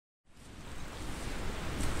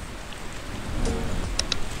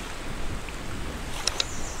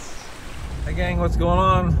Hey gang, what's going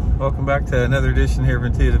on? Welcome back to another edition here of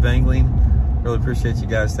Intuitive Angling. Really appreciate you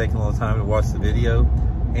guys taking a little time to watch the video.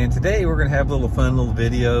 And today we're gonna have a little fun little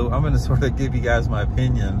video. I'm gonna sort of give you guys my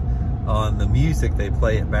opinion on the music they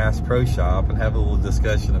play at Bass Pro Shop and have a little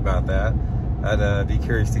discussion about that. I'd be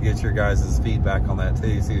curious to get your guys' feedback on that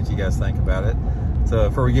too, see what you guys think about it. So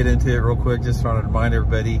before we get into it real quick, just wanted to remind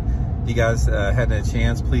everybody, if you guys hadn't had a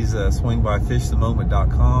chance, please swing by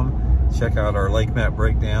fishthemoment.com. Check out our lake map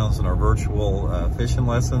breakdowns and our virtual fishing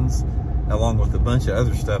lessons, along with a bunch of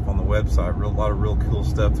other stuff on the website. A lot of real cool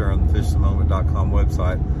stuff there on the fishthemoment.com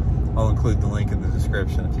website. I'll include the link in the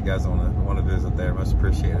description if you guys want to visit there. Much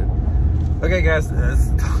appreciated. Okay, guys, let's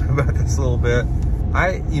talk about this a little bit.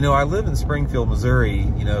 I live in Springfield, Missouri.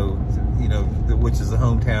 Which is the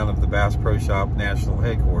hometown of the Bass Pro Shop national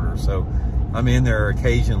headquarters. So I'm in there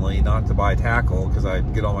occasionally, not to buy tackle because I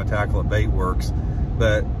get all my tackle at Bait Works,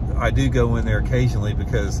 but I do go in there occasionally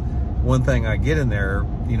because one thing I get in there,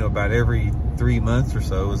 about every 3 months or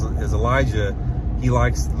so is Elijah. He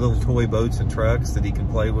likes little toy boats and trucks that he can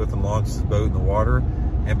play with and launch his boat in the water.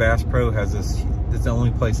 And Bass Pro has this, it's the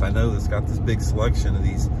only place I know that's got this big selection of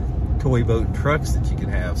these toy boat and trucks that you can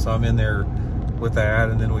have. So I'm in there with that,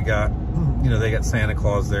 and then we got, they got Santa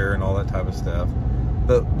Claus there and all that type of stuff.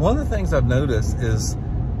 But one of the things I've noticed is,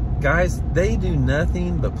 guys, they do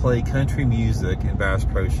nothing but play country music in Bass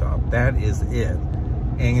Pro Shop. That is it.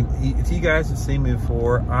 And if you guys have seen me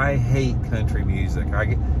before, I hate country music.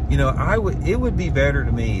 It would be better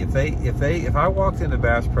to me if I walked into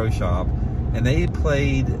Bass Pro Shop and they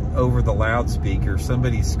played over the loudspeaker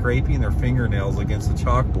somebody scraping their fingernails against the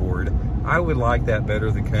chalkboard. I would like that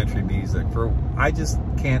better than country music. I just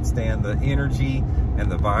can't stand the energy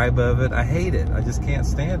and the vibe of it. I hate it. I just can't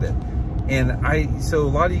stand it. And so a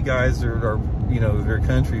lot of you guys are they're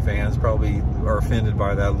country fans, probably are offended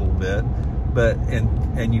by that a little bit. But,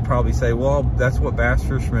 and you probably say, well, that's what bass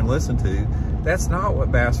fishermen listen to. That's not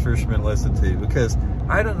what bass fishermen listen to, because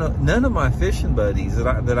I don't know, none of my fishing buddies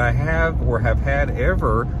that I have or have had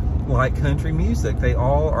ever like country music. They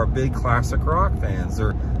all are big classic rock fans.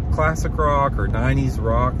 They're classic rock or 90s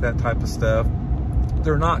rock, that type of stuff.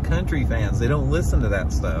 They're not country fans. They don't listen to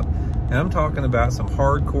that stuff. And I'm talking about some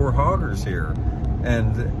hardcore hoggers here.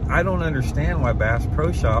 And I don't understand why Bass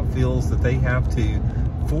Pro Shop feels that they have to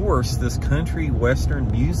force this country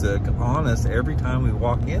western music on us every time we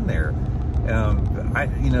walk in there.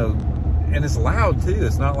 And it's loud too.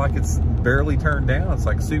 It's not like it's barely turned down. It's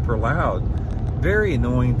like super loud. Very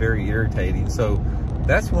annoying, very irritating. So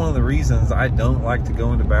that's one of the reasons I don't like to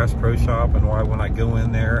go into Bass Pro Shop, and why when I go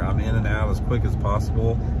in there, I'm in and out as quick as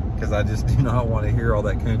possible, because I just do not want to hear all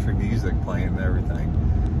that country music playing and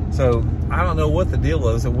everything. So I don't know what the deal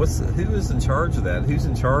is. Who is in charge of that? Who's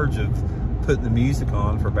in charge of putting the music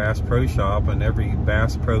on for Bass Pro Shop and every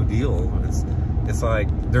Bass Pro deal? It's like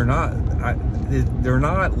they're not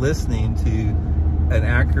listening to an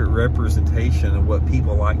accurate representation of what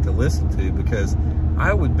people like to listen to, because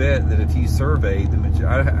I would bet that if you surveyed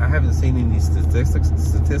I haven't seen any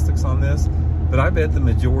statistics on this, but I bet the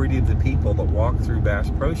majority of the people that walk through Bass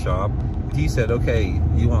Pro Shop, if you said, okay,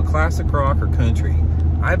 you want classic rock or country,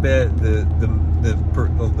 I bet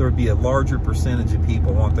there'd be a larger percentage of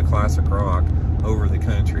people want the classic rock over the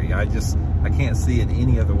country. I can't see it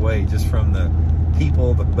any other way, just from the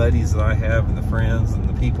people, the buddies that I have and the friends and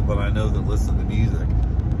the people that I know that listen to music.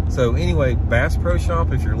 So anyway, Bass Pro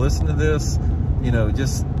Shop, if you're listening to this,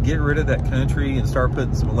 just get rid of that country and start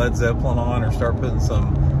putting some Led Zeppelin on, or start putting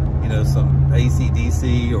some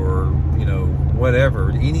AC/DC or, whatever,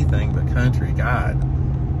 anything but country, God.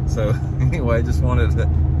 So anyway, just wanted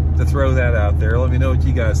to throw that out there. Let me know what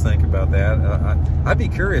you guys think about that. I'd be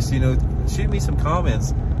curious, shoot me some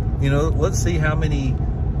comments. Let's see how many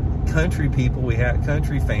country people we had,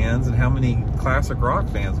 country fans, and how many classic rock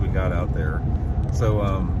fans we got out there. So,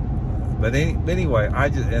 but anyway, I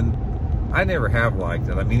never have liked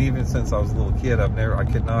it. I mean, even since I was a little kid, I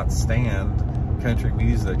could not stand country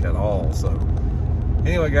music at all. So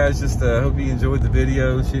anyway, guys, just hope you enjoyed the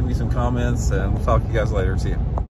video. Shoot me some comments, and we'll talk to you guys later. See ya.